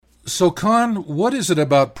So, Conn, what is it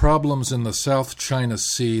about problems in the South China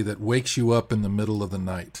Sea that wakes you up in the middle of the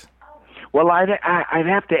night? Well, I'd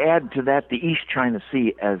have to add to that the East China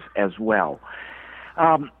Sea as well.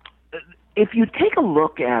 If you take a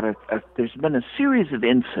look at it, there's been a series of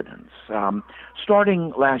incidents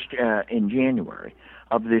starting in January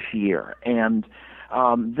of this year, and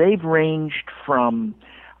they've ranged from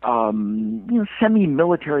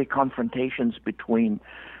semi-military confrontations between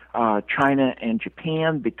China and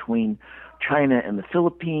Japan, between China and the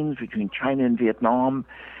Philippines, between China and Vietnam,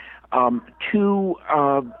 to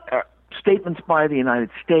statements by the United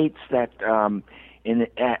States that in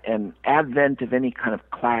an advent of any kind of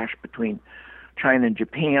clash between China and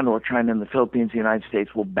Japan or China and the Philippines, the United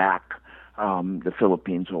States will back the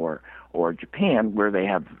Philippines or Japan, where they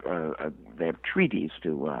have treaties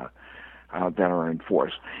that are in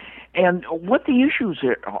force. And what the issues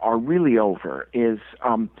are really over is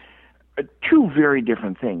two very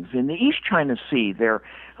different things. In the East China Sea, there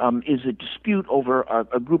is a dispute over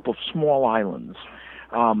a group of small islands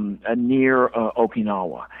near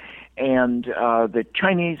Okinawa. And the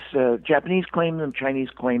Japanese claim them, Chinese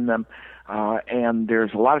claim them, and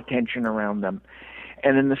there's a lot of tension around them.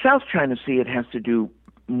 And in the South China Sea, it has to do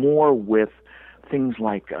more with things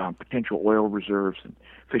like potential oil reserves and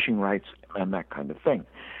fishing rights and that kind of thing.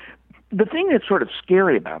 The thing that's sort of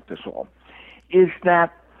scary about this all is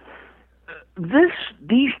that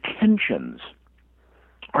these tensions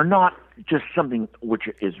are not just something which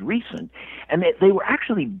is recent, and they were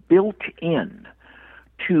actually built in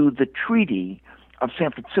to the Treaty of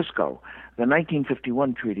San Francisco, the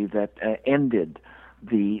 1951 treaty that ended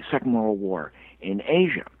the Second World War in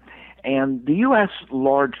Asia. And the U.S.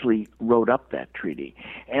 largely wrote up that treaty,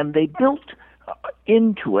 and they built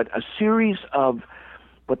into it a series of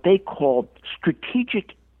what they called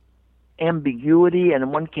strategic ambiguity, and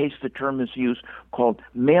in one case the term is used called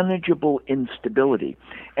manageable instability.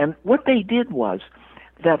 And what they did was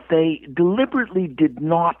that they deliberately did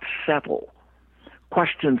not settle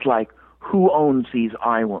questions like who owns these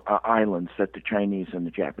islands that the Chinese and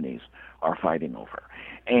the Japanese are fighting over,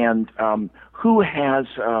 and who has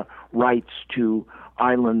rights to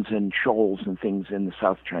islands and shoals and things in the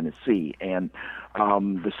South China Sea, and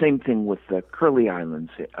the same thing with the Curly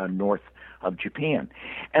Islands north of Japan.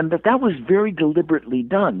 And that was very deliberately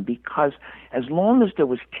done, because as long as there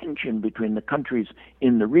was tension between the countries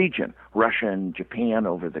in the region, Russia and Japan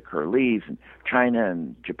over the Curlies, and China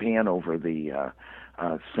and Japan over the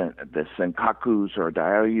Senkakus or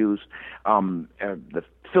Diaoyus, the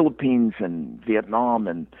Philippines and Vietnam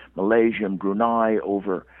and Malaysia and Brunei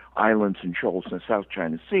over islands and shoals in the South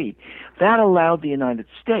China Sea, that allowed the United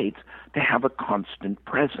States to have a constant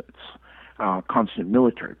presence, constant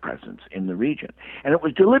military presence in the region. And it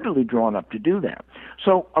was deliberately drawn up to do that.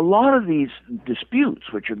 So a lot of these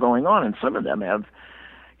disputes which are going on, and some of them have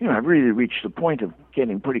really reached the point of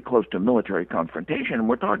getting pretty close to military confrontation, and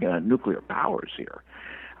we're talking about nuclear powers here,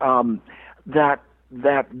 that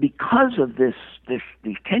because of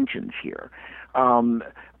these tensions here,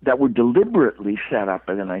 that were deliberately set up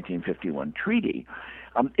by the 1951 treaty,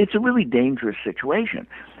 it's a really dangerous situation.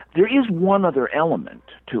 There is one other element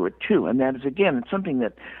to it, too, and that is, again, it's something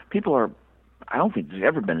that I don't think there's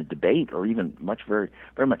ever been a debate or even very,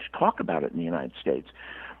 very much talk about it in the United States.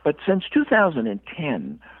 But since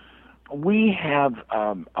 2010, we have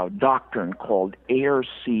a doctrine called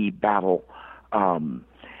air-sea battle,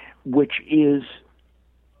 which is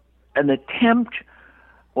an attempt.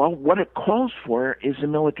 Well, what it calls for is a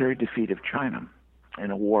military defeat of China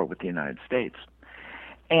in a war with the United States.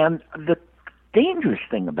 And the dangerous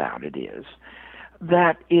thing about it is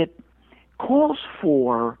that it calls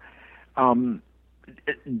for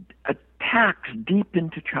attacks deep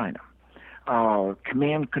into China,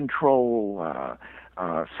 command control,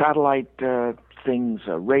 satellite things,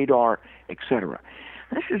 radar, etc.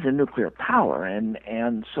 This is a nuclear power,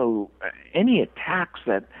 and so any attacks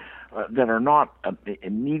that are not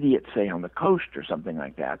immediate, say, on the coast or something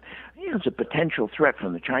like that, it's a potential threat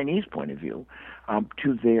from the Chinese point of view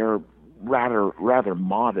to their rather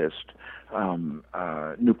modest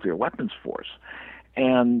nuclear weapons force,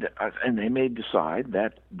 and they may decide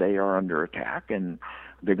that they are under attack and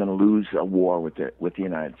they're going to lose a war with the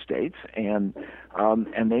United States, and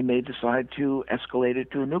they may decide to escalate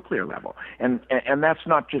it to a nuclear level, and that's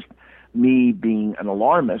not just me being an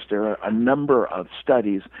alarmist. There are a number of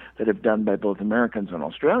studies that have done by both Americans and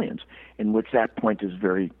Australians in which that point is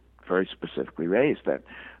very, very specifically raised, that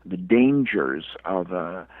the dangers of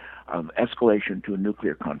escalation to a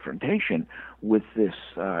nuclear confrontation with this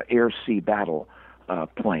air-sea battle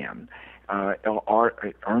plan are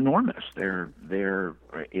enormous.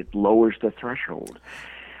 It lowers the threshold.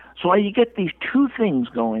 So you get these two things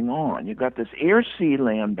going on. You've got this air-sea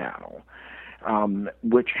land battle,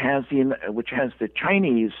 which has the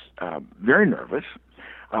Chinese very nervous.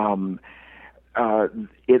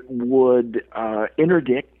 It would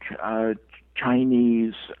interdict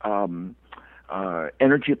Chinese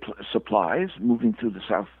energy supplies moving through the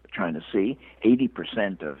South China Sea.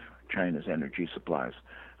 80% of China's energy supplies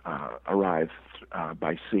arrive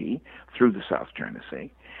by sea through the South China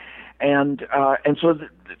Sea, and so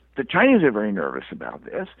the Chinese are very nervous about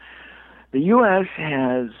this. The U.S.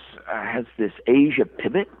 has this Asia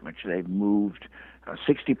pivot, which they've moved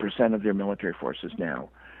 60% of their military forces now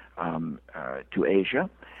to Asia.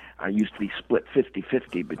 Used to be split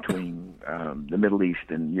 50-50 between the Middle East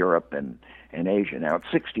and Europe and Asia. Now it's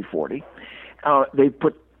 60-40. They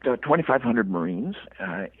put 2,500 Marines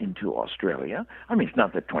into Australia. I mean, it's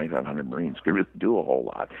not that 2,500 Marines could really do a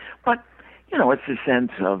whole lot, but it's a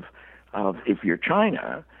sense of if you're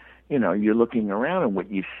China, you're looking around and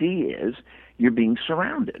what you see is you're being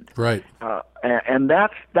surrounded. Right. And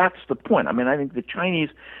that's the point. I mean, I think the Chinese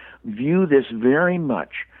view this very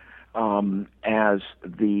much as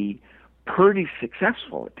the pretty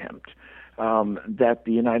successful attempt that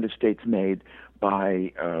the United States made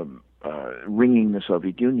by ringing the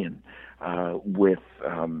Soviet Union with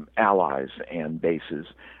allies and bases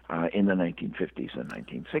in the 1950s and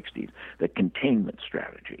 1960s, the containment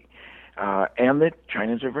strategy. And the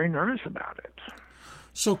Chinese are very nervous about it.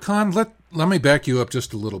 So, Conn, let me back you up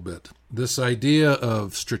just a little bit. This idea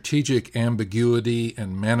of strategic ambiguity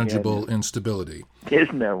and manageable instability.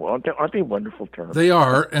 Isn't that? Aren't they wonderful terms? They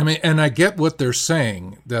are. I mean, and I get what they're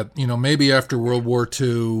saying, that, maybe after World War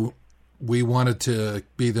II, we wanted to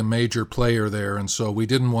be the major player there, and so we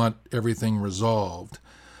didn't want everything resolved.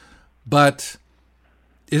 But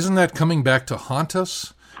isn't that coming back to haunt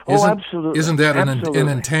us? Absolutely. Isn't that an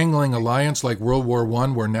entangling alliance like World War I,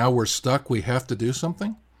 where now we're stuck, we have to do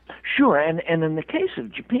something? Sure, and in the case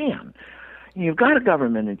of Japan, you've got a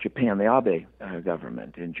government in Japan, the Abe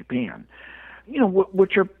government in Japan,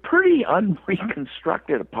 which are pretty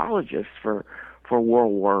unreconstructed apologists for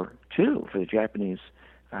World War II, for the Japanese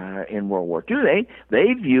in World War II.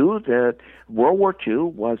 They view that World War II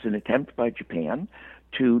was an attempt by Japan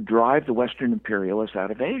to drive the Western imperialists out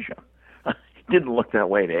of Asia. Didn't look that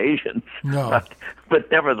way to Asians, no. but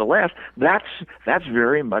nevertheless, that's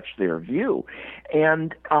very much their view,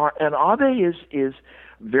 and Abe is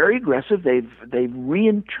very aggressive. They've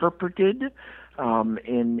reinterpreted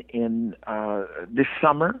in this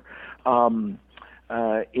summer in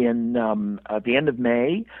at the end of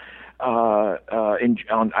May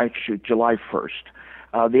on actually July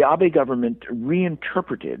 1st. The Abe government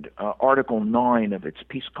reinterpreted Article 9 of its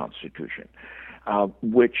peace constitution,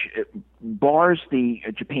 which bars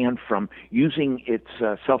Japan from using its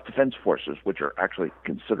self-defense forces, which are actually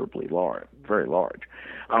considerably large, very large,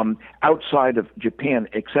 outside of Japan,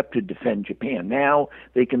 except to defend Japan. Now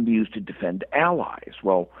they can be used to defend allies.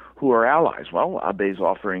 Well, who are allies? Well, Abe's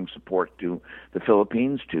offering support to the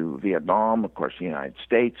Philippines, to Vietnam, of course, the United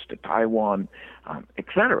States, to Taiwan,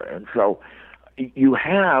 etc. And so you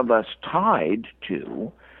have us tied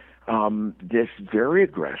to this very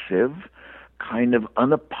aggressive, kind of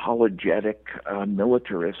unapologetic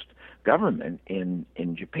militarist government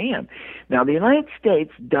in Japan. Now, the United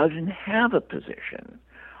States doesn't have a position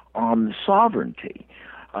on the sovereignty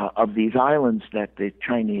of these islands that the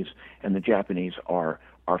Chinese and the Japanese are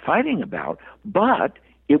fighting about, but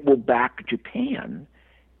it will back Japan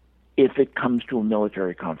if it comes to a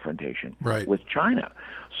military confrontation with China.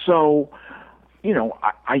 So,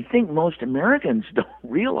 I think most Americans don't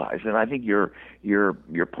realize, and I think your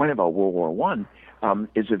point about World War I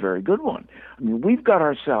is a very good one. I mean, we've got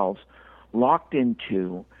ourselves locked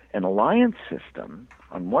into an alliance system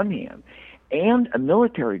on one hand and a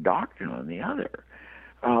military doctrine on the other.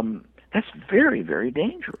 That's very, very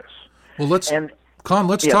dangerous. Well, Conn,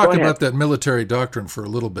 let's talk about that military doctrine for a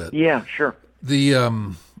little bit. Yeah, sure.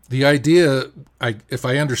 The idea, if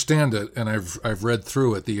I understand it, and I've read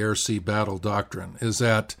through it, the air-sea battle doctrine, is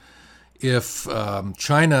that if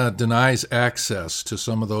China denies access to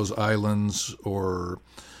some of those islands or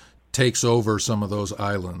takes over some of those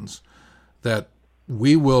islands, that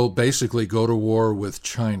we will basically go to war with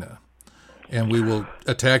China. And we will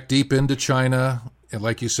attack deep into China, and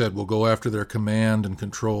like you said, we'll go after their command and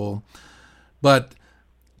control. But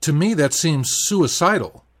to me, that seems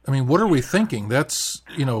suicidal. I mean, what are we thinking? That's,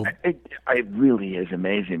 It really is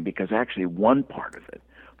amazing, because actually one part of it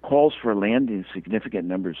calls for landing significant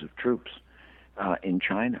numbers of troops in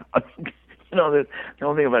China. the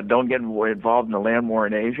only thing about don't get involved in the land war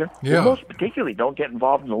in Asia. Yeah. Well, most particularly, don't get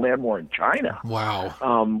involved in the land war in China.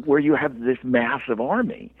 Wow. Where you have this massive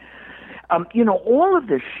army. All of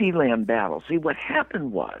this sea-land battle. See, what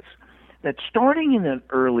happened was that starting in the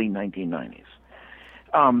early 1990s,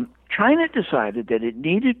 China decided that it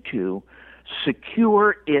needed to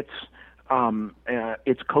secure its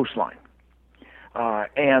coastline,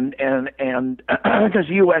 and because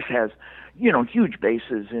the U.S. has huge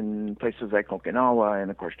bases in places like Okinawa and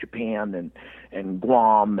of course Japan and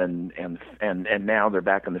Guam and now they're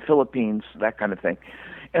back in the Philippines, that kind of thing.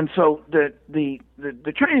 And so the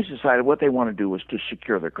Chinese decided what they want to do was to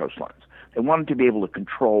secure their coastlines. They wanted to be able to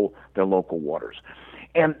control their local waters.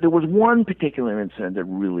 And there was one particular incident that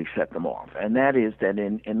really set them off, and that is that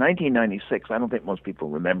in 1996, I don't think most people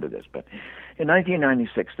remember this, but in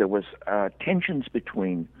 1996 there was tensions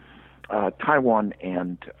between Taiwan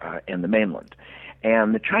and the mainland.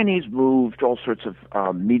 And the Chinese moved all sorts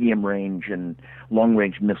of medium-range and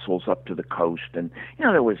long-range missiles up to the coast, and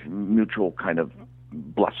there was mutual kind of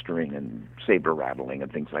blustering and saber rattling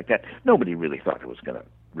and things like that. Nobody really thought it was going to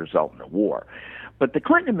result in a war. But the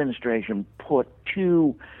Clinton administration put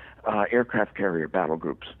two aircraft carrier battle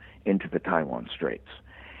groups into the Taiwan Straits.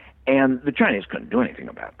 And the Chinese couldn't do anything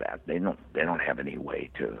about that. They don't have any way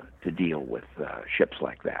to deal with ships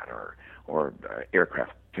like that or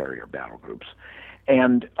aircraft carrier battle groups.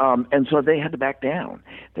 And so they had to back down.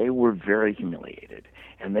 They were very humiliated,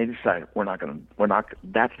 and they decided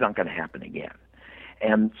that's not going to happen again.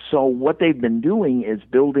 And so what they've been doing is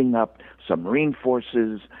building up submarine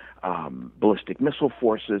forces, ballistic missile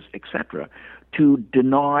forces, etc., to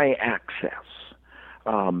deny access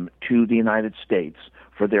to the United States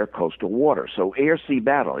for their coastal water. So air-sea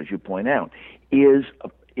battle, as you point out, is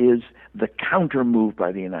the counter move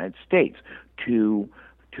by the United States to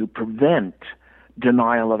prevent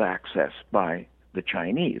denial of access by the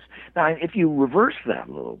Chinese. Now, if you reverse that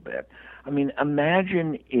a little bit, I mean,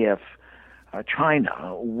 imagine if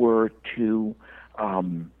China were to,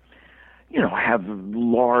 have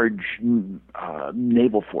large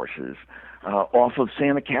naval forces off of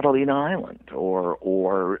Santa Catalina Island or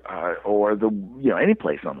the any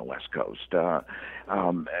place on the West Coast, the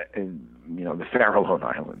Farallone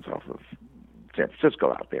Islands off of San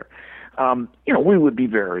Francisco out there. We would be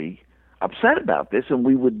very upset about this, and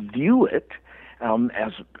we would view it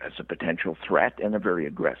as a potential threat and a very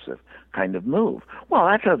aggressive kind of move. Well,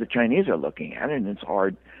 that's how the Chinese are looking at it, and it's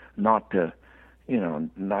hard not to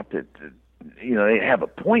they have a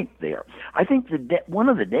point there. I think one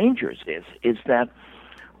of the dangers is that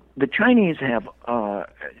the Chinese have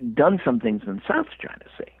done some things in the South China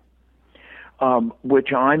Sea,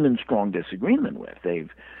 which I'm in strong disagreement with. They've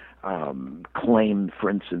claimed, for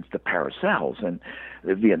instance, the Paracels, and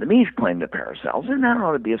the Vietnamese claim the Paracels, and that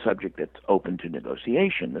ought to be a subject that's open to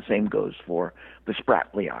negotiation. The same goes for the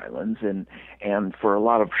Spratly Islands and for a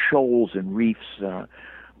lot of shoals and reefs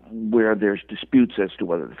where there's disputes as to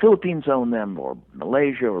whether the Philippines own them or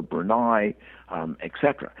Malaysia or Brunei,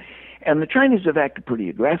 etc. And the Chinese have acted pretty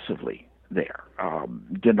aggressively there,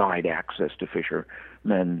 denied access to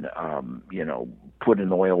fishermen, put an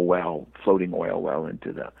floating oil well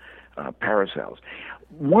into the Paracels.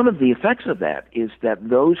 One of the effects of that is that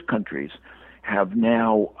those countries have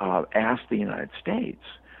now asked the United States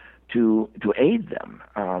to aid them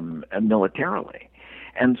militarily.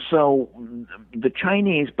 And so the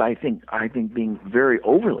Chinese, I think being very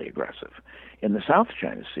overly aggressive in the South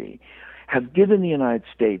China Sea, have given the United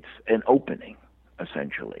States an opening,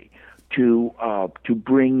 essentially, to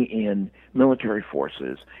bring in military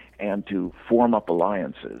forces and to form up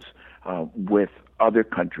alliances with other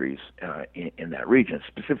countries in that region,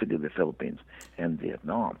 specifically the Philippines and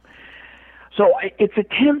Vietnam. So it's a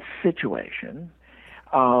tense situation.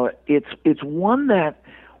 It's one that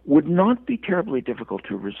would not be terribly difficult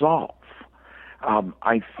to resolve.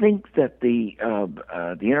 I think that the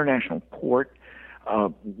International Court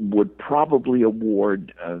would probably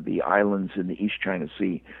award the islands in the East China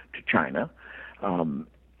Sea to China,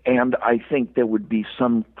 and I think there would be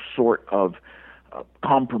some sort of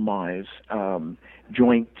compromise,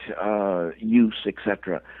 joint use,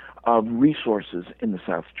 etc., of resources in the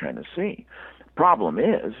South China Sea. Problem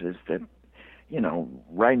is that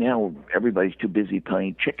right now everybody's too busy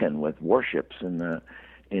playing chicken with warships in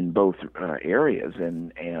both areas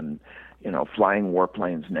and flying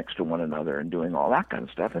warplanes next to one another and doing all that kind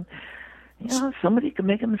of stuff. And somebody can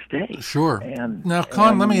make a mistake. Sure. Now,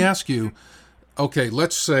 Conn, let me ask you. Okay,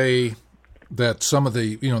 let's say that some of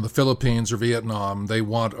the the Philippines or Vietnam, they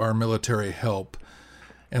want our military help,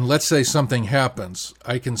 and let's say something happens,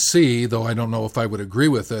 I can see, though I don't know if I would agree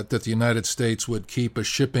with it, that the United States would keep a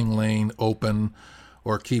shipping lane open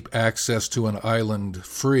or keep access to an island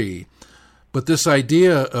free. But this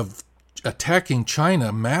idea of attacking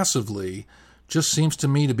China massively just seems to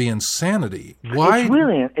me to be insanity. Why?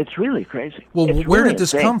 It's really crazy. Well, it's where really did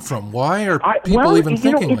this insane. come from? Why are people even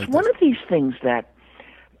thinking like this? It's one of these things that,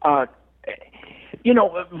 Karl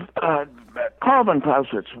von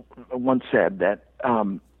Clausewitz once said that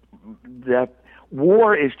that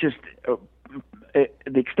war is just the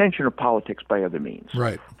extension of politics by other means.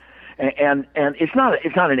 Right. And it's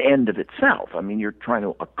not an end of itself. I mean, you're trying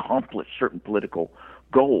to accomplish certain political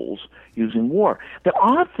goals using war. The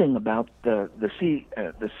odd thing about the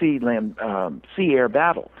sea-air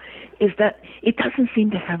battle is that it doesn't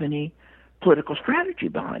seem to have any political strategy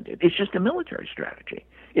behind it. It's just a military strategy.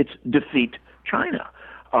 It's defeat China.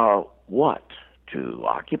 What? To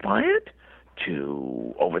occupy it?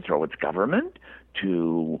 To overthrow its government?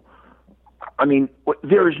 There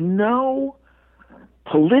is no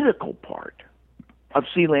political part of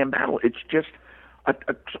sea-land battle. It's just a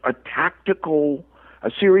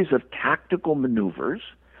series of tactical maneuvers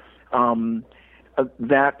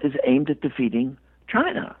that is aimed at defeating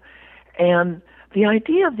China. And the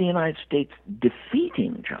idea of the United States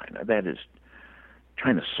defeating China, that is,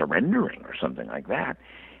 China surrendering or something like that,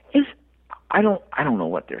 is I don't know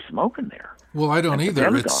what they're smoking there. Well, I don't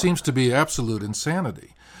either. It seems to be absolute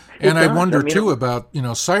insanity. And I wonder, too, about,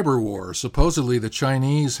 cyber war. Supposedly the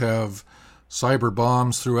Chinese have cyber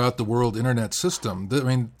bombs throughout the world internet system. I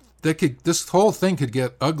mean, this whole thing could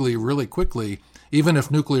get ugly really quickly, even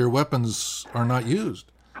if nuclear weapons are not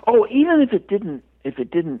used. Oh, even if it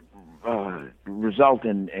didn't result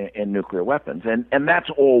in nuclear weapons, and that's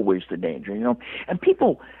always the danger, And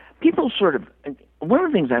people sort of, one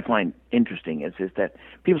of the things I find interesting is that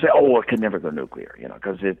people say, "Oh, it could never go nuclear,"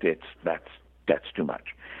 because that's too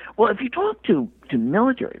much. Well, if you talk to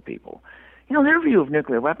military people, their view of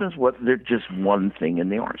nuclear weapons, they're just one thing in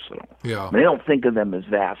the arsenal. Yeah. They don't think of them as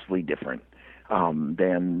vastly different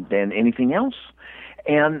than anything else.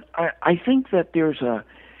 And I think that there's a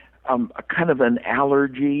kind of an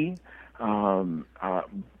allergy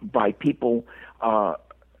by people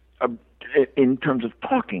in terms of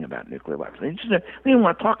talking about nuclear weapons. They don't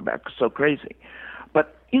want to talk about it 'cause it's so crazy.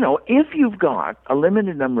 But if you've got a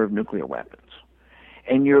limited number of nuclear weapons,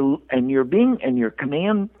 and your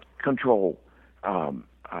command control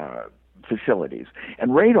facilities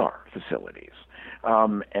and radar facilities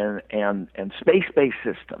and space-based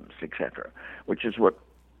systems, etc., which is what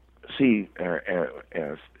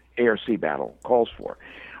air-sea battle calls for,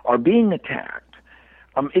 are being attacked,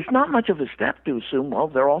 it's not much of a step to assume, well,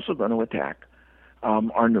 they're also going to attack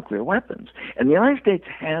our nuclear weapons. And the United States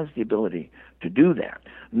has the ability to do that,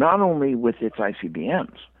 not only with its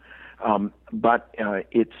ICBMs, but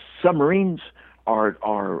its submarines are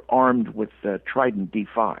armed with the Trident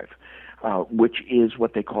D5, which is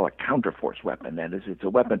what they call a counterforce weapon. That is, it's a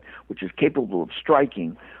weapon which is capable of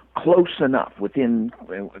striking close enough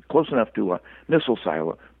to a missile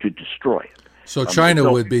silo to destroy it. So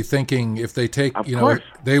China would be thinking, if they take,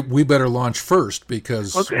 we better launch first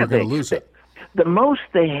because we're going to lose it. The most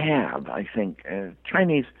they have, I think,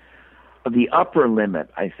 Chinese. The upper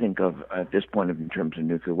limit, I think, of at this point in terms of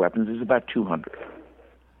nuclear weapons is about 200.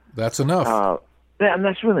 That's enough. And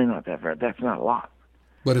that's really not that very. That's not a lot.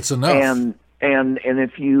 But it's enough. And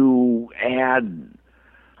if you add,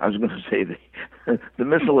 I was going to say the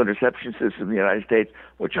missile interception system in the United States,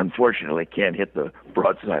 which unfortunately can't hit the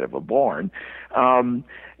broadside of a barn,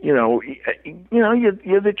 you're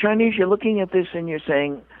the Chinese. You're looking at this and you're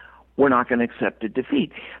saying, we're not going to accept a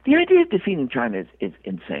defeat. The idea of defeating China is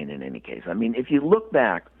insane in any case. I mean, if you look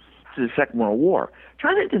back to the Second World War,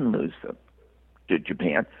 China didn't lose to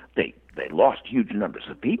Japan. They lost huge numbers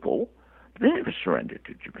of people. They never surrendered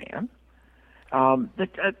to Japan.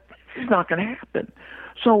 That is not going to happen.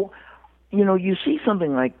 So, you see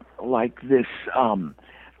something like this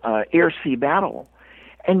air-sea battle,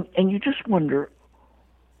 and you just wonder,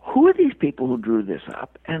 who are these people who drew this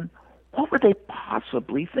up, and what were they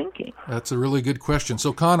possibly thinking? That's a really good question.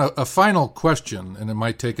 So, Conn, a final question, and it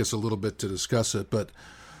might take us a little bit to discuss it, but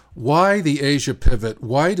why the Asia pivot?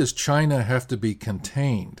 Why does China have to be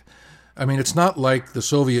contained? I mean, it's not like the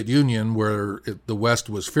Soviet Union where the West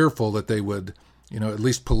was fearful that they would, at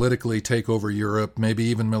least politically take over Europe, maybe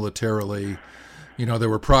even militarily. There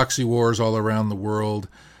were proxy wars all around the world.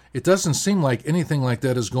 It doesn't seem like anything like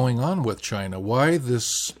that is going on with China. Why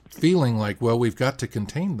this feeling like, well, we've got to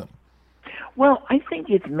contain them? Well, I think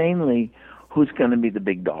it's mainly who's going to be the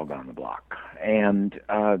big dog on the block. And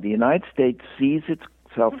the United States sees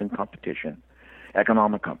itself in competition.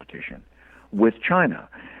 economic competition with China.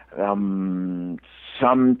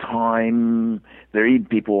 Sometime there are even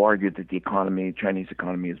people who argue that the Chinese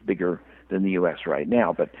economy is bigger than the U.S. right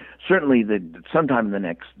now, but certainly sometime in the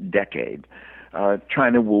next decade,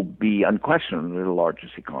 China will be unquestionably the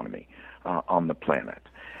largest economy on the planet.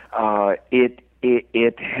 It's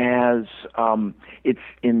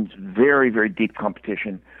in very, very deep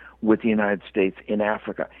competition with the United States in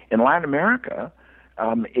Africa. In Latin America,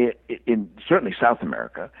 in certainly South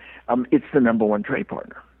America, it's the number one trade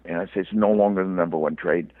partner. The United States is no longer the number one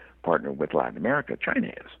trade partner with Latin America. China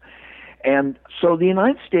is. And so the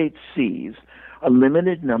United States sees a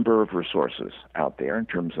limited number of resources out there in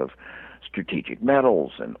terms of strategic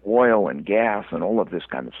metals and oil and gas and all of this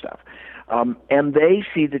kind of stuff. And they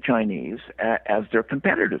see the Chinese as their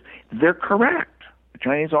competitors. They're correct. The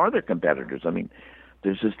Chinese are their competitors. I mean,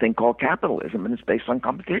 there's this thing called capitalism, and it's based on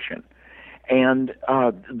competition. And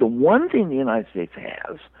the one thing the United States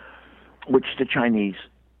has, which the Chinese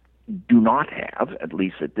do not have, at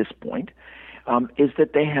least at this point, is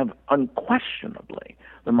that they have unquestionably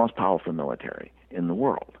the most powerful military in the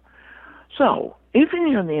world. So, if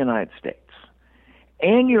you're in the United States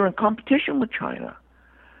and you're in competition with China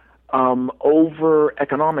over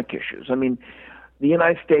economic issues, I mean, the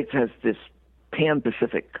United States has this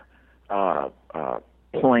pan-Pacific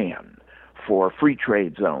plan for a free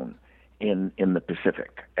trade zone in the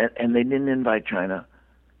Pacific, and they didn't invite China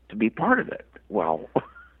to be part of it. Well,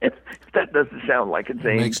 if that doesn't sound like it's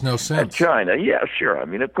aimed makes no sense. At China. Yeah, sure. I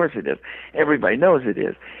mean, of course it is. Everybody knows it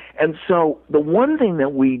is. And so the one thing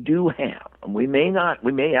that we do have, and we may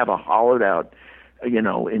have a hollowed out,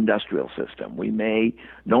 industrial system. We may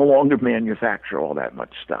no longer manufacture all that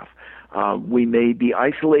much stuff. We may be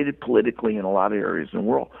isolated politically in a lot of areas in the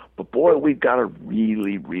world, but boy, we've got a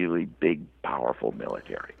really, really big, powerful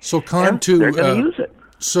military. So, Conn, they're going to use it.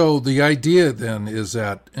 So the idea then is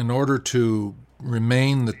that in order to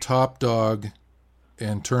remain the top dog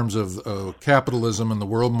in terms of capitalism in the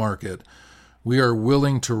world market, we are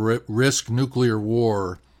willing to risk nuclear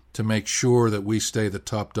war to make sure that we stay the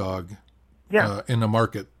top dog in the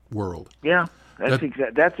market world. Yeah,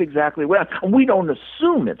 that's exactly what. We don't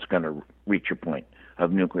assume it's going to reach a point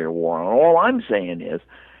of nuclear war. All I'm saying is,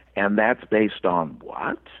 and that's based on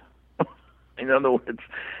what? In other words,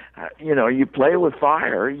 you play with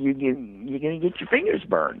fire, you're going to get your fingers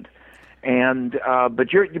burned. And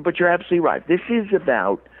but you're absolutely right. This is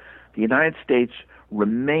about the United States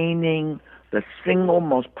remaining the single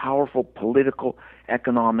most powerful political,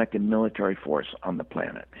 economic, and military force on the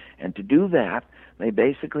planet. And to do that, they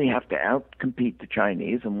basically have to outcompete the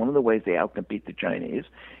Chinese. And one of the ways they outcompete the Chinese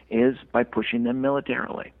is by pushing them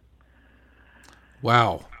militarily.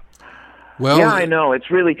 Wow. Well, yeah, I know.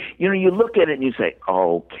 It's really, you look at it and you say,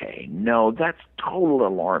 okay, no, that's total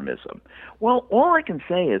alarmism. Well, all I can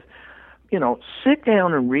say is, sit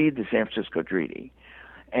down and read the San Francisco Treaty,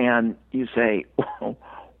 and you say, well,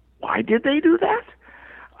 why did they do that?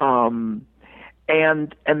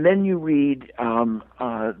 And then you read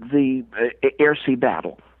the air-sea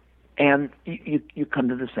battle, and you come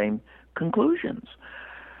to the same conclusions.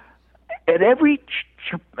 At every,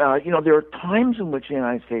 there are times in which the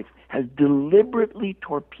United States has deliberately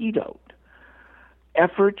torpedoed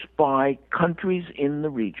efforts by countries in the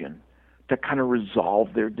region to kind of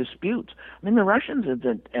resolve their disputes. I mean, the Russians and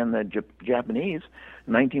the Japanese,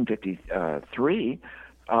 in 1953,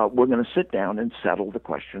 were going to sit down and settle the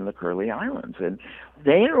question of the Curly Islands. And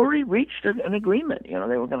they had already reached an agreement. They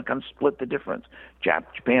were going to kind of split the difference.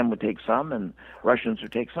 Japan would take some and Russians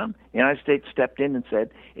would take some. The United States stepped in and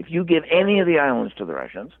said, if you give any of the islands to the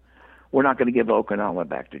Russians, we're not going to give Okinawa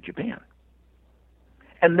back to Japan.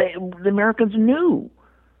 And the Americans knew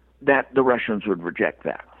that the Russians would reject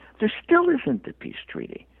that. There still isn't a peace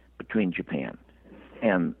treaty between Japan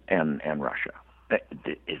and Russia.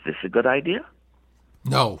 Is this a good idea?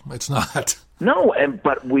 No, it's not. No,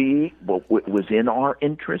 but it was in our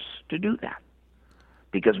interests to do that,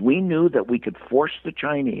 because we knew that we could force the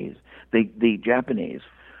Chinese, the Japanese,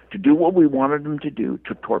 to do what we wanted them to do,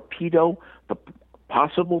 to torpedo the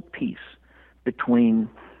possible peace between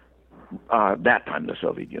that time the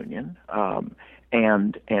Soviet Union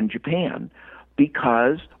and Japan,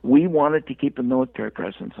 because we wanted to keep a military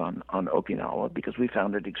presence on Okinawa, because we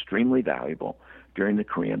found it extremely valuable during the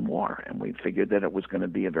Korean War, and we figured that it was going to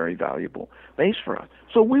be a very valuable base for us.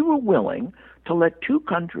 So we were willing to let two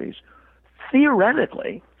countries,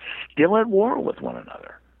 theoretically, still at war with one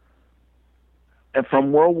another, and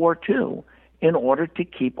from World War II, in order to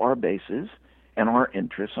keep our bases and our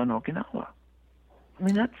interests on Okinawa. I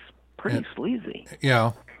mean, that's pretty sleazy.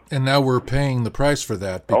 Yeah. And now we're paying the price for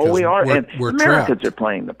that because we are, and we're Americans trapped. are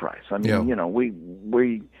paying the price. I mean,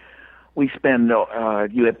 we spend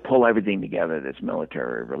you pull everything together that's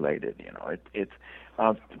military related. It's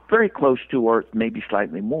very close to, or maybe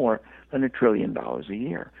slightly more than $1 trillion a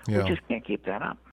year. Yeah. We just can't keep that up.